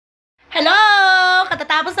Hello!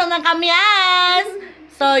 Katatapos lang ng kamyas!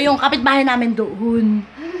 So, yung kapitbahay namin doon.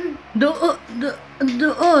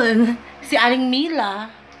 Doon. Si Aling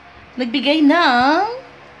Mila. Nagbigay ng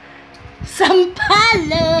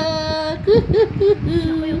Sampalok!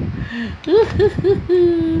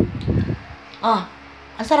 Oh,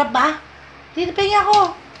 ang sarap ba? Dito pengi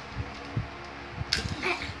ako.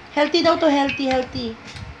 Healthy daw to, healthy.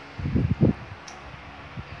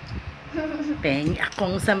 Pengi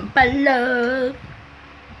akong sampalok.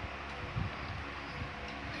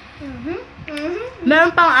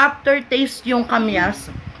 Meron pang aftertaste yung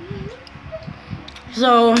kamyas.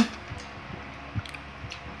 So,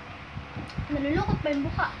 nalulukot pa yung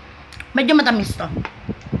buka. medyo matamis to.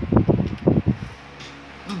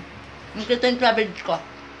 Nakita yung cabbage ko.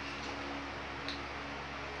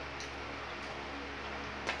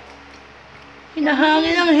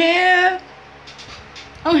 Hinahangin ang hair.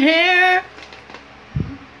 Ang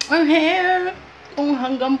hair. Kung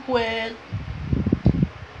hanggang puwet.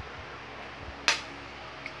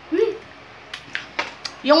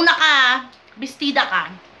 Yung naka-bestida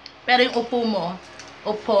ka, pero yung upo mo,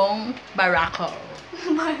 upong barako.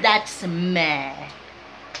 That's me.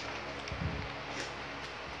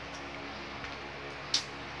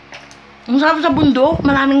 Ang sarap sa bundok,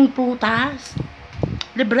 maraming prutas.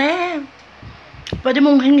 Libre. Pwede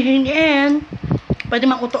mong hingin. Pwede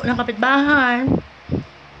makuto ng kapitbahay.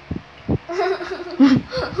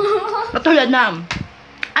 Katulad na.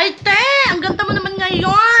 Ay, te! Ang ganda mo naman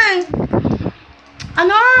ngayon!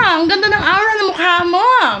 Ano? Ang ganda ng aura ng mukha mo.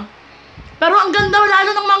 Pero ang ganda lalo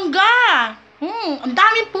ng mangga. Ang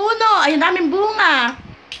daming puno. Ay, ang daming bunga.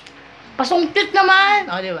 Pasungkit naman.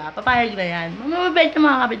 O, diba? Papayag na yan. Mababait yung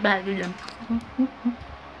mga kapitbahay ko dyan.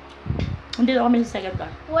 Hindi daw kami sa second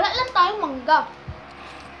car. Wala lang tayong mangga.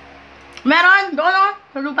 Meron! Doon o.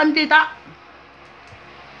 Sa lupan tita.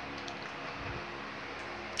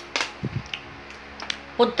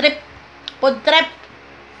 Food trip.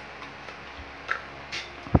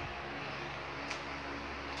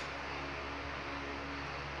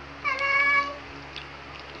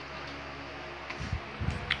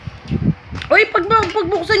 Uy,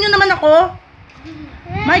 pagbuksan nyo naman ako.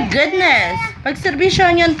 My goodness.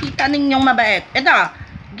 Pagservisyon yung tita ninyong mabait. Ito,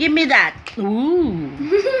 give me that. Ooh.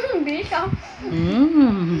 Bisa.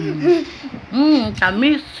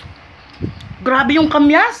 Tamis. Grabe yung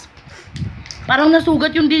kamyas. Parang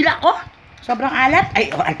nasugat yung dila ko. Sobrang alat.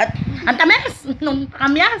 Ay, alat. Ang tamis nung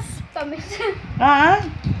kamyas. Tamis.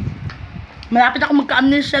 Malapit ako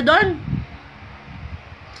magka-amnesia doon.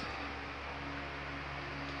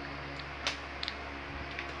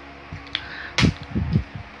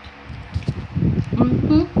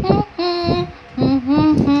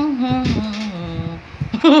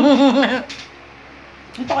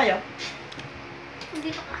 Dito kayo.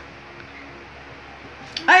 Dito ka.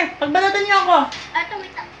 Ay, pagbalatan niyo ako. Ito,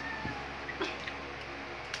 wait.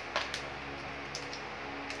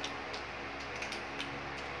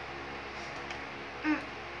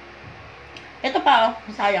 Ito pa, oh.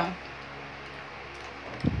 Sayang.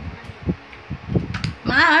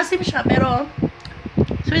 Maasim siya, pero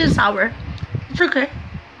sweet and sour. It's okay.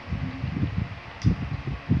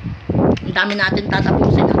 Ang dami natin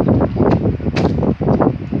tatapusin.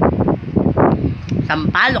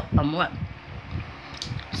 Sampalok pa mo.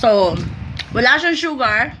 So, wala siyang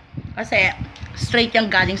sugar kasi straight yung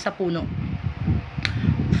galing sa puno.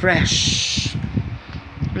 Fresh.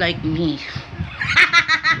 Like me.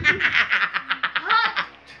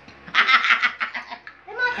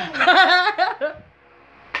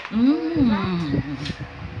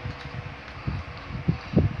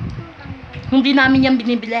 Hindi namin yan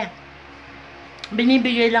binibili.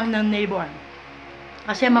 Binibigay lang ng neighbor.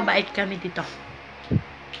 Kasi mabait kami dito.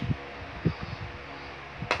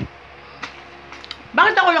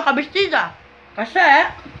 Bakit ako nakabestida? Kasi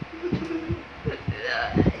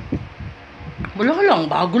wala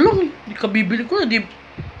lang, bago lang. Hindi ka bibili ko. Di,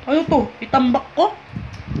 ano to? Itambak ko.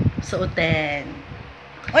 Suotin.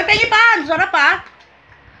 Uy, pengi pan! Sarap ah!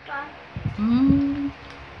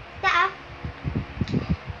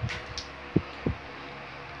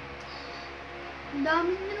 Ang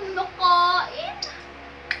dami nang nakain.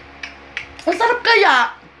 Ang sarap kaya!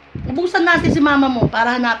 Ubusan natin si mama mo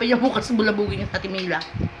para hanapin yung bukas bulabugin sa Timila.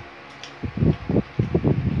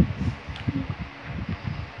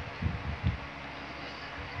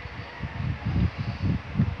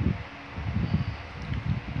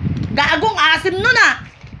 Gagong asim nun ah!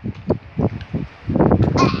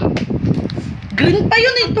 Green pa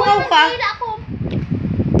yun eh, tungaw pa.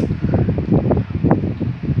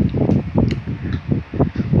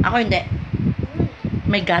 Ako hindi.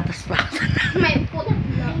 May gatas pa. May puto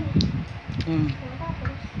lang.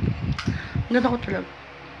 Ang ganda ko talaga.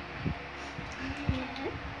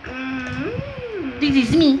 This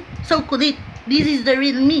is me. So kulit. This is the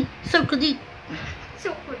real me. So kulit.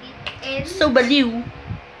 So kulit. And So baliw.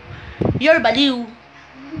 You're baliw.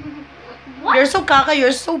 what? You're so kaka.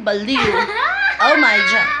 You're so baliw. Oh my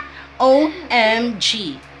God.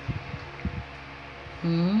 OMG.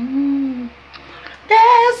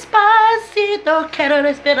 Despacito, quiero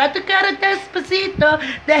respirar tu cara despacito.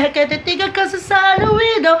 Deja que te diga cosas al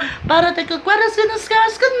oído para que recuerdes si nos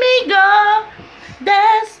quedas conmigo.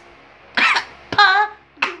 Despacito,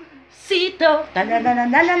 la la la la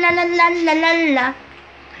la la la la la la la.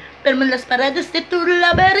 Pero en las paredes de tu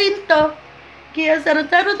laberinto, quieres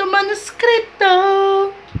anotar tu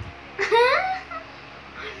manuscrito.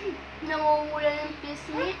 Namumula ng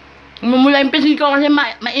pisngi. Mamula yung pisngi ko kasi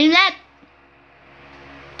mainit.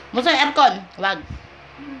 Basta yung aircon. Wag.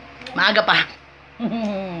 Maaga pa.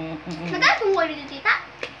 Mataas mo muli dito, tita?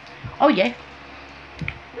 Oh, yeah.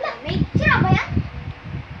 Wala, may sira ba yan?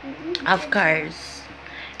 Of course.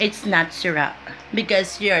 It's not syrup.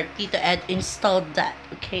 Because your Tito Ed installed that.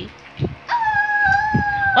 Okay?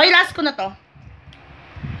 Oy, last ko na to.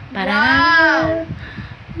 Wow!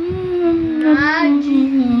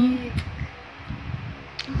 Magic!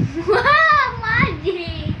 Wow!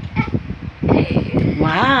 Magic!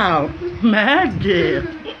 Wow! Magic!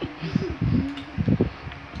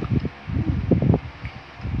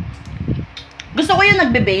 Gusto ko yung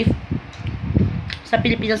nagbe-babe sa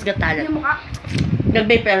Pilipinas Got Talent. Yung mukha.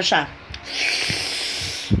 Nag-babe pero siya.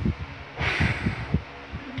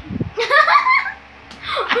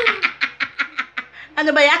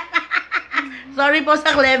 Ano ba yan? Sorry po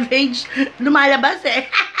sa cleavage. Lumalabas eh.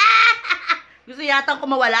 Gusto yata ko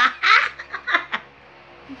mawala.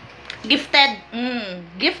 Gifted.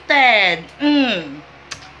 Gifted.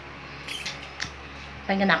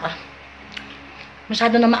 Tangin na ako.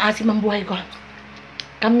 Masyado na maasim ang buhay ko.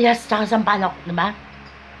 Kamyas tsaka sampalok, diba?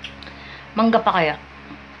 Mangga pa kaya?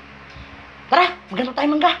 Tara, maghanap tayo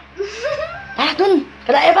mangga. Tara dun,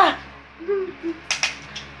 kada Eva.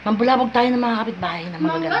 Mambulabog tayo ng mga kapitbahay na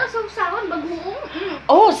magaganda. Mangga, sausawan, bagoong.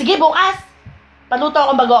 Oh, sige, bukas. Paluto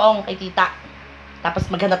akong bagoong kay tita. Tapos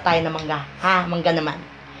maghanap tayo ng mangga. Ha, mangga naman.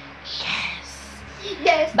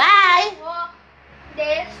 Yes. Bye!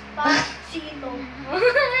 Despacito.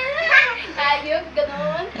 Ayun,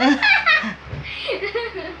 gano'n.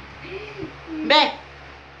 Be!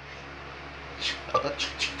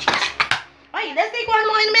 Ay, let's take one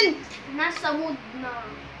more inumin. Nasa mood na.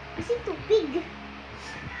 Kasi tubig.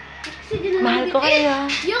 Kasi din Mahal ko kayo.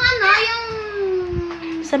 Yung ano, yung...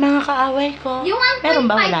 Sa mga kaaway ko. Yung 1.5 Meron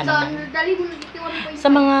ba? Wala doon, naman. dali mo na dito 1.5. Sa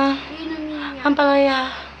mga Inumin niya.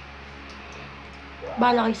 ampalaya.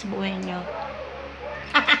 Bahala kayo sa buhay niyo.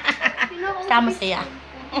 Sama siya.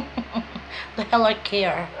 The hell I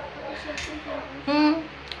care.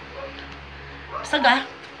 Saga.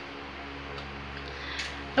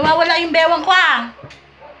 Nawawala yung bewang ko ah.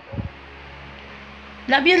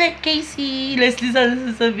 Love you like Casey. Leslie, sana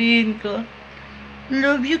sasabihin ko.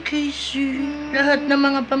 Love you, Casey. Lahat ng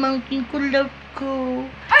mga pamangkin ko, love ko.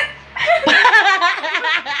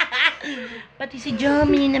 Pati si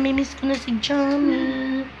Jamie. Namimiss ko na si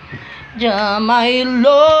Jamie.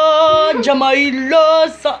 Jamaylo,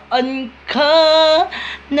 Jamaylo, saan ka?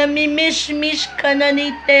 Namimiss-miss ka na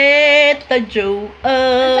ni Teta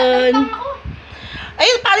JoEd. Ay,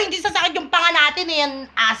 parang hindi sasakit yung panga natin eh. Ang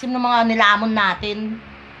asim ng mga nilamon natin.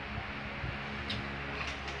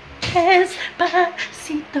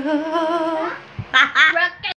 Despacito.